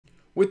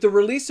With the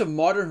release of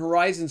Modern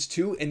Horizons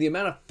 2 and the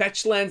amount of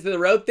fetch lands that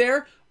are out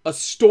there, a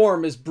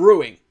storm is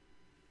brewing.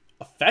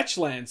 A fetch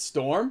land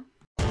storm?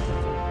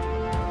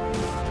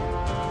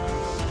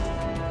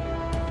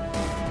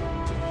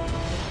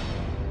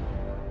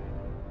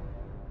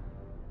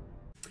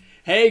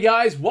 Hey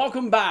guys,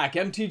 welcome back.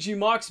 MTG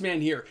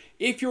Moxman here.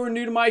 If you're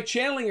new to my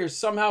channel and you're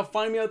somehow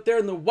finding me out there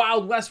in the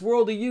wild west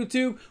world of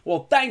YouTube,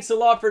 well, thanks a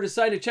lot for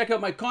deciding to check out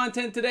my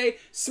content today.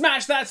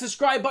 Smash that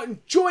subscribe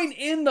button. Join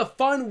in the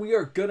fun. We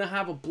are gonna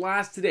have a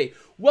blast today.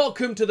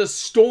 Welcome to the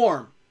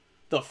storm.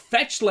 The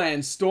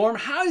Fetchland storm.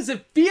 How is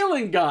it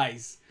feeling,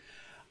 guys?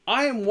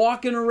 I am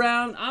walking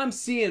around. I'm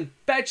seeing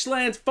fetch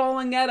lands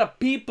falling out of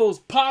people's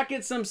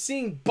pockets. I'm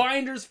seeing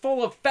binders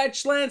full of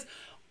fetch lands.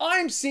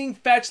 I'm seeing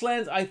fetch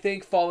lands, I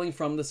think, falling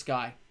from the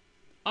sky.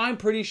 I'm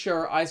pretty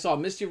sure I saw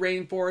Misty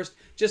Rainforest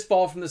just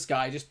fall from the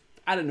sky, just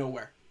out of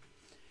nowhere.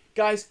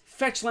 Guys,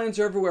 fetch lands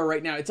are everywhere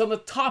right now. It's on the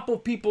top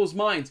of people's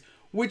minds,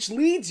 which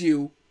leads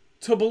you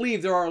to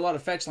believe there are a lot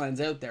of fetch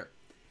lands out there.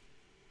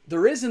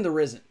 There is and there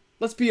isn't.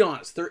 Let's be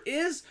honest. There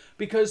is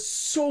because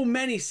so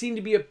many seem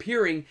to be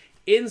appearing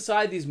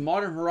inside these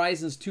Modern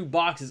Horizons 2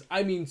 boxes.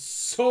 I mean,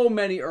 so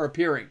many are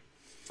appearing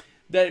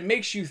that it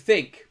makes you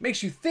think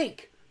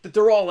that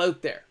they're all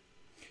out there.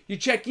 You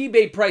check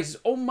eBay prices.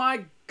 Oh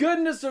my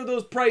goodness, are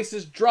those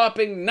prices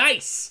dropping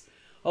nice.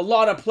 A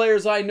lot of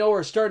players I know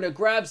are starting to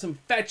grab some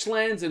fetch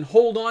lands and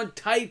hold on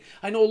tight.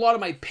 I know a lot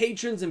of my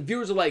patrons and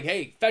viewers are like,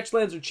 hey, fetch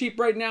lands are cheap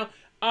right now.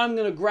 I'm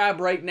going to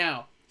grab right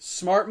now.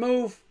 Smart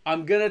move.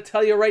 I'm going to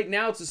tell you right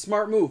now, it's a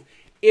smart move.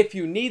 If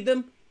you need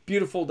them,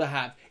 beautiful to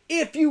have.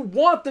 If you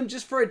want them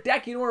just for a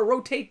deck, you want to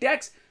rotate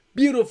decks,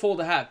 beautiful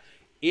to have.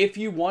 If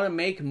you want to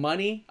make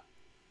money,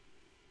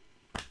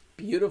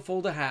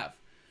 beautiful to have.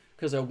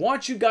 Because I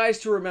want you guys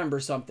to remember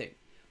something.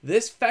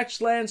 This fetch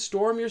land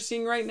storm you're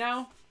seeing right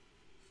now,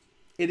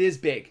 it is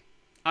big.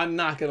 I'm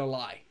not going to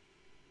lie.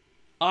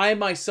 I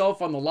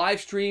myself on the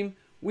live stream,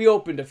 we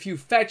opened a few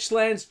fetch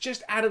lands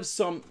just out of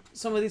some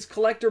of these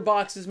collector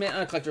boxes, man.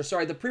 Not collector,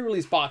 sorry, the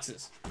pre-release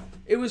boxes.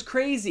 It was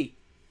crazy.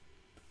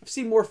 I've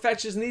seen more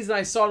fetches in these than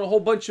I saw in a whole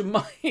bunch of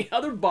my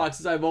other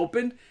boxes I've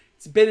opened.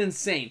 It's been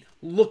insane.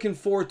 Looking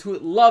forward to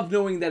it. Love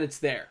knowing that it's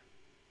there.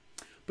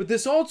 But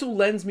this also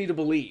lends me to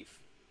believe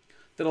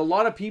that a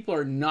lot of people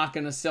are not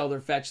going to sell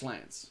their fetch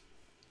lands.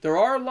 There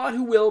are a lot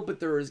who will, but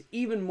there is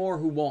even more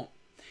who won't.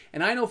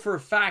 And I know for a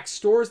fact,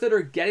 stores that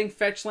are getting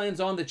fetch lands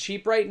on the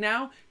cheap right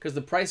now, because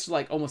the price is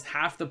like almost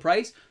half the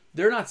price,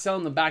 they're not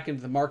selling them back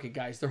into the market,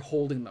 guys. They're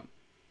holding them,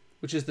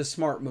 which is the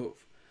smart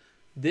move.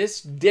 This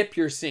dip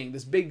you're seeing,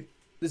 this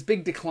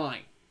big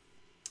decline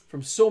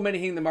from so many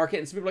hitting the market,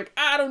 and some people are like,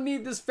 I don't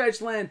need this fetch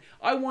land.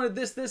 I wanted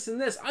this, this,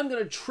 and this. I'm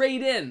going to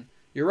trade in.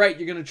 You're right.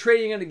 You're going to trade.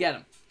 You're going to get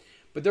them.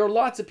 But there are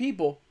lots of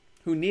people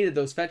who needed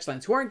those fetch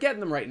lands who aren't getting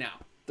them right now.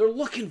 They're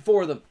looking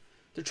for them.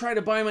 They're trying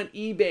to buy them on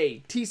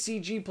eBay,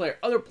 TCG Player,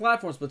 other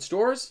platforms. But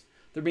stores,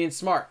 they're being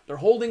smart. They're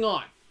holding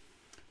on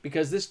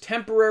because this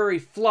temporary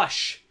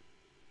flush,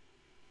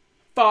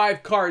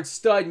 5-card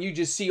stud, and you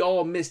just see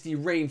all Misty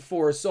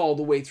Rainforest all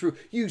the way through.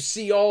 You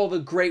see all the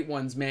great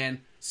ones,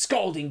 man.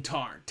 Scalding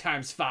Tarn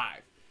times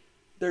 5.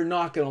 They're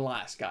not going to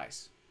last,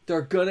 guys.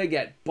 They're going to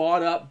get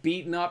bought up,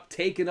 beaten up,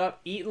 taken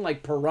up, eaten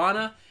like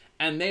piranha,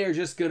 and they are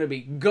just going to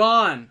be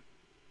gone.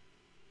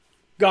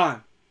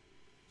 Gone.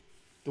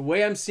 The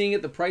way I'm seeing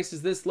it, the price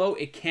is this low,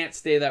 it can't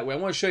stay that way. I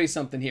want to show you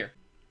something here.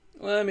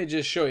 Let me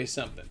just show you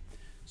something.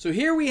 So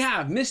here we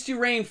have Misty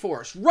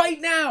Rainforest.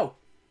 Right now,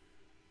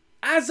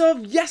 as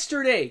of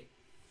yesterday,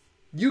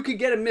 you could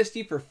get a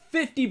Misty for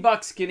 50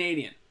 bucks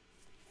Canadian.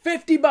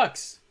 50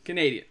 bucks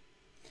Canadian.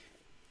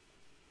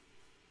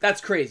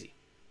 That's crazy.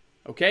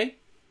 Okay?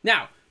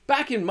 Now,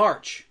 back in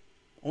March,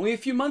 only a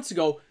few months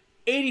ago,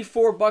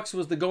 84 bucks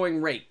was the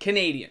going rate,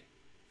 Canadian,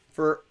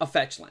 for a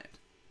fetch land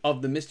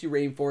of the Misty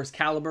Rainforest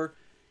caliber.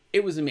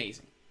 It was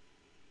amazing.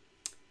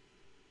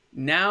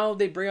 Now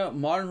they bring out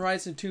Modern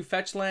Horizon 2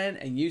 fetch land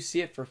and you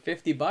see it for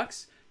 50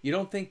 bucks. You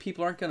don't think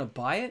people aren't going to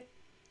buy it?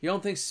 You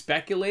don't think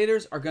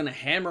speculators are going to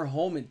hammer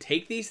home and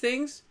take these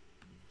things?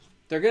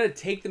 They're going to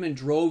take them in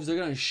droves. They're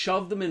going to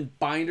shove them in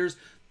binders.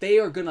 They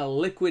are going to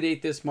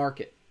liquidate this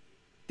market.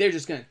 They're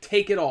just going to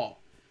take it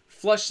all.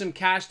 Flush some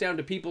cash down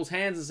to people's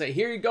hands and say,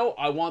 here you go,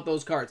 I want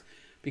those cards.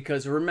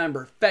 Because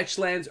remember, fetch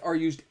lands are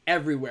used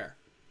everywhere.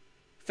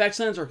 Fetch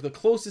lands are the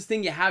closest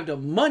thing you have to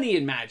money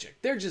in Magic.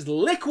 They're just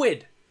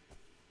liquid.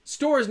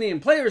 Stores need them,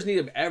 players need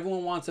them.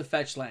 Everyone wants a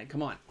fetch land.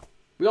 Come on.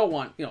 We all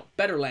want,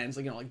 better lands,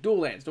 like dual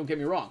lands. Don't get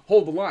me wrong.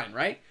 Hold the line,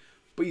 right?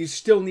 But you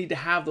still need to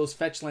have those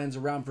fetch lands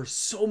around for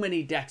so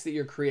many decks that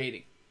you're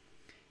creating.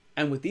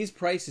 And with these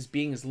prices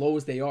being as low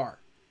as they are,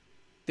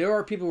 there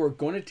are people who are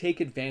going to take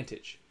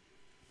advantage.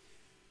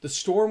 The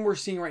storm we're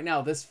seeing right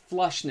now, this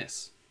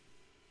flushness,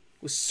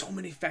 with so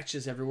many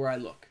fetches everywhere I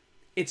look,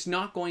 it's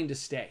not going to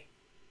stay.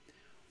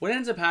 What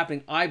ends up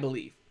happening, I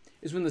believe,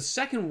 is when the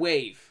second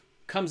wave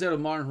comes out of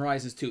Modern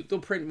Horizons 2, they'll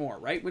print more,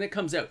 right? When it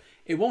comes out,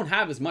 it won't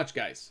have as much,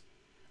 guys.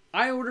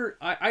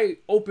 I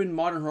opened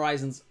Modern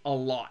Horizons a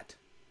lot.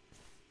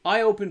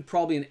 I opened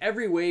probably in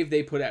every wave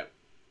they put out.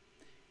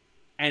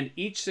 And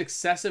each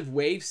successive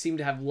wave seemed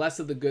to have less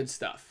of the good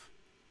stuff.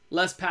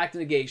 Less Pact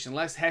Negation,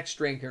 less Hex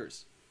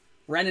Drinkers,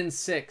 Renin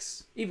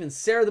 6, even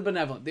Sarah the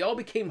Benevolent. They all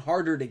became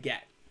harder to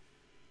get.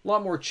 A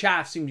lot more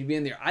chaff seemed to be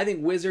in there. I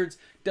think Wizards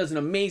does an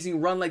amazing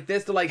run like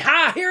this. They're like,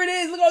 ha, here it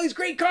is. Look at all these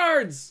great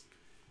cards.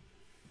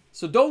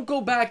 So don't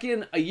go back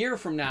in a year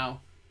from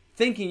now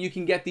thinking you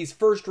can get these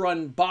first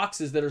run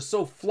boxes that are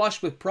so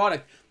flush with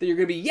product that you're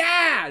going to be,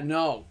 yeah,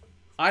 no.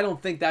 I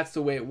don't think that's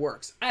the way it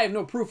works. I have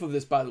no proof of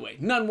this, by the way.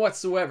 None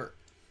whatsoever.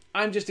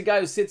 I'm just a guy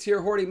who sits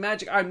here hoarding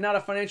magic. I'm not a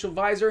financial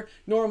advisor,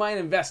 nor am I an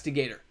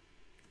investigator.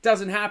 It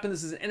doesn't happen.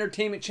 This is an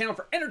entertainment channel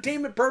for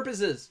entertainment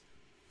purposes.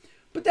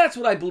 But that's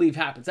what I believe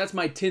happens. That's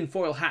my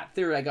tinfoil hat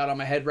theory I got on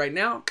my head right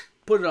now.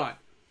 Put it on.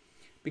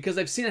 Because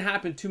I've seen it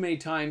happen too many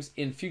times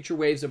in future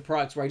waves of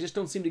products where I just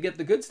don't seem to get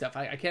the good stuff.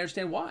 I can't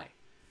understand why.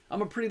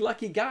 I'm a pretty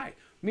lucky guy.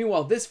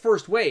 Meanwhile, this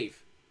first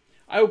wave,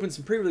 I opened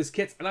some pre-release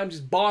kits and I'm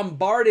just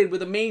bombarded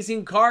with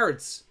amazing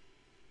cards.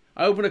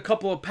 I opened a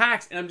couple of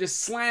packs and I'm just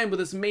slammed with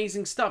this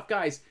amazing stuff.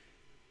 Guys,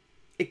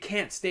 it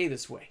can't stay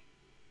this way.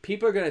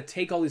 People are going to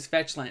take all these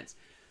fetch lands.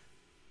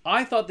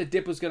 I thought the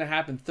dip was going to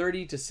happen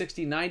 30 to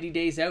 60, 90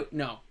 days out.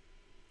 No.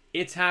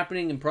 It's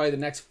happening in probably the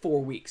next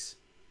 4 weeks.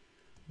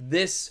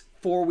 This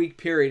 4-week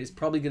period is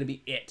probably going to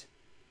be it.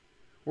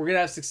 We're going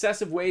to have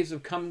successive waves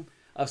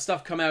of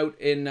stuff come out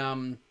in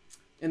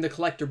the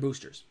collector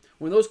boosters.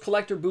 When those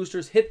collector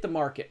boosters hit the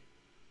market,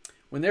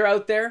 when they're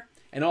out there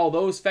and all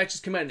those fetches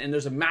come in and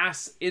there's a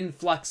mass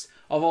influx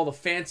of all the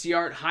fancy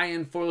art,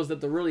 high-end foils that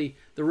the really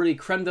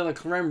creme de la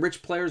creme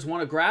rich players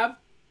want to grab,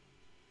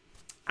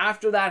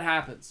 after that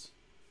happens,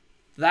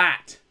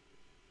 that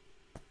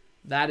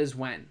is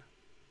when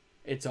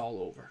it's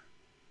all over.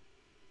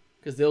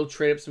 Because they'll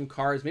trade up some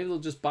cards. Maybe they'll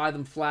just buy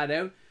them flat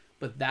out.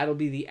 But that'll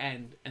be the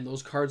end. And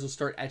those cards will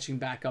start etching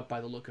back up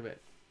by the look of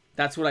it.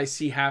 That's what I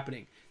see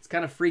happening. It's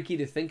kind of freaky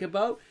to think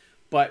about.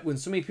 But when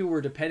so many people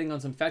were depending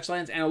on some fetch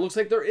lands. And it looks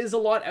like there is a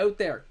lot out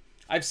there.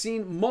 I've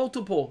seen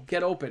multiple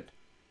get opened.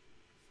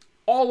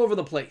 All over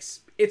the place.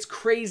 It's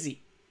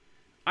crazy.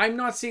 I'm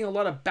not seeing a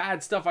lot of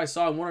bad stuff I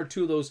saw in one or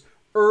two of those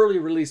early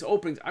release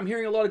openings. I'm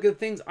hearing a lot of good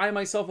things. I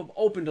myself have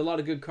opened a lot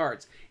of good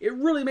cards. It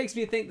really makes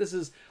me think this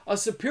is a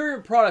superior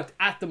product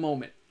at the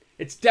moment.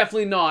 It's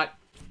definitely not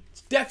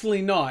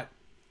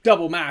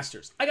Double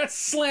Masters. I got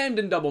slammed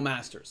in Double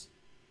Masters.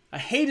 I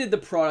hated the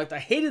product. I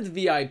hated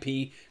the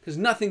VIP because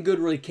nothing good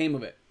really came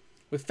of it.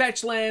 With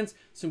fetch lands,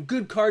 some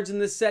good cards in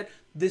this set.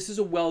 This is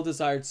a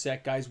well-desired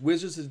set, guys.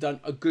 Wizards has done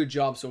a good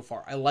job so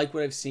far. I like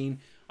what I've seen.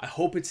 I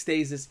hope it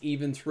stays this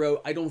even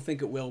throughout. I don't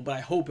think it will, but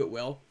I hope it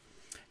will.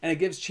 And it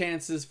gives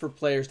chances for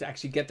players to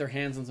actually get their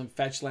hands on some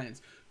fetch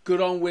lands. Good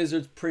on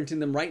Wizards printing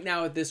them right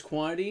now at this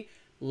quantity,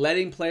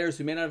 letting players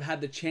who may not have had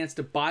the chance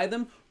to buy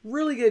them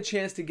really get a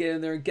chance to get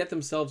in there and get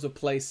themselves a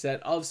play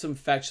set of some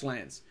fetch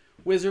lands.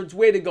 Wizards,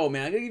 way to go,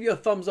 man. I'm going to give you a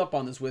thumbs up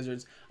on this,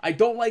 Wizards. I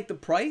don't like the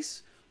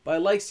price, but I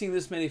like seeing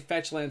this many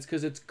fetch lands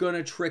because it's going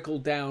to trickle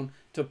down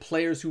to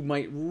players who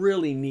might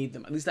really need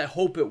them. At least I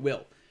hope it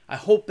will. I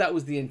hope that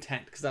was the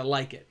intent because I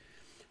like it.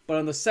 But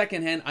on the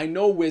second hand, I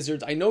know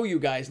Wizards, I know you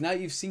guys, now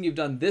you've seen you've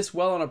done this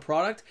well on a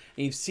product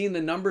and you've seen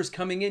the numbers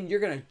coming in, you're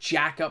going to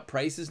jack up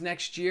prices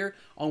next year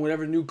on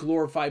whatever new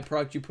glorified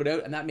product you put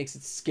out, and that makes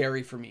it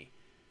scary for me.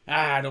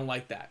 I don't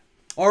like that.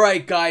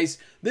 Alright guys,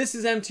 this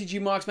is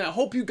MTG Moxman. I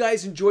hope you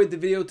guys enjoyed the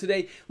video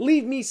today.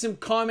 Leave me some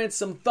comments,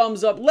 some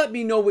thumbs up. Let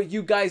me know what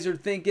you guys are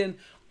thinking.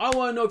 I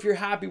want to know if you're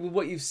happy with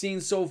what you've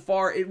seen so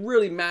far. It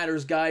really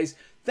matters, guys.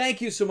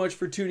 Thank you so much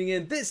for tuning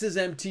in. This is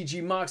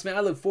MTG Moxman. I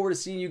look forward to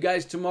seeing you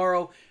guys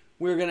tomorrow.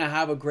 We're going to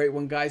have a great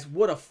one, guys.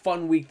 What a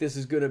fun week this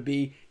is going to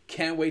be.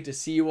 Can't wait to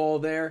see you all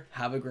there.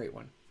 Have a great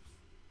one.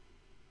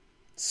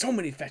 So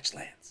many fetch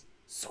lands.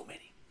 So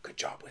many. Good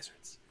job,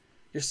 Wizards.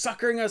 You're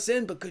suckering us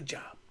in, but good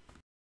job.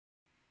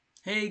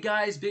 Hey,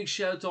 guys. Big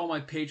shout out to all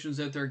my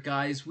patrons out there,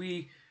 guys.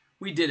 We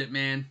did it,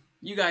 man.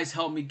 You guys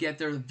helped me get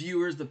there. The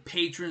viewers, the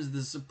patrons,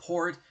 the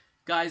support.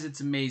 Guys, it's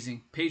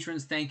amazing.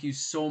 Patrons, thank you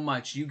so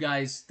much. You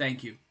guys,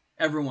 thank you.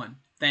 Everyone,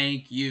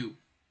 thank you.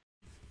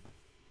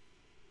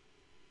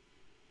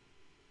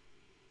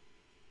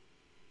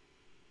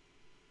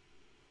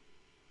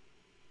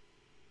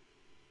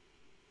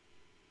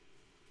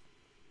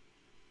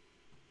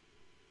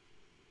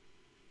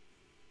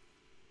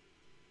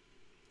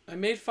 I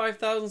made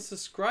 5,000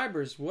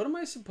 subscribers. What am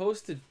I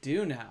supposed to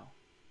do now?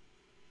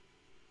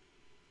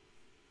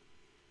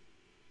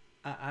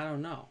 I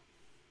don't know.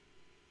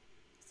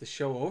 Is the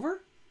show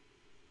over?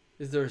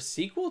 Is there a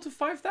sequel to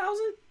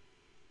 5,000?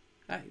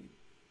 I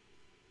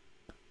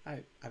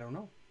don't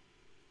know.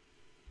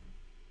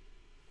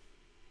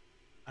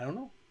 I don't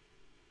know.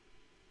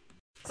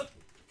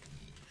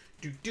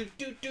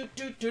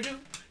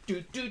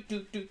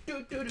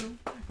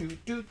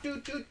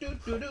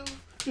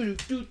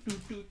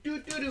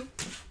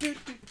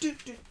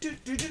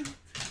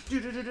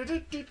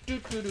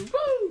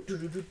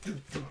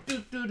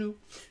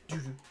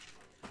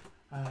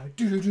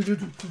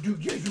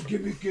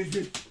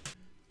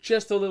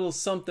 Just a little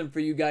something for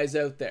you guys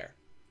out there.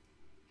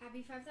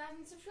 Happy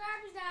 5,000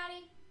 subscribers,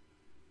 Daddy.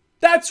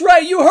 That's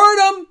right, you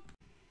heard him!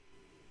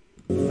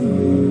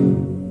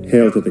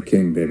 Hail to the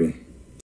king, baby.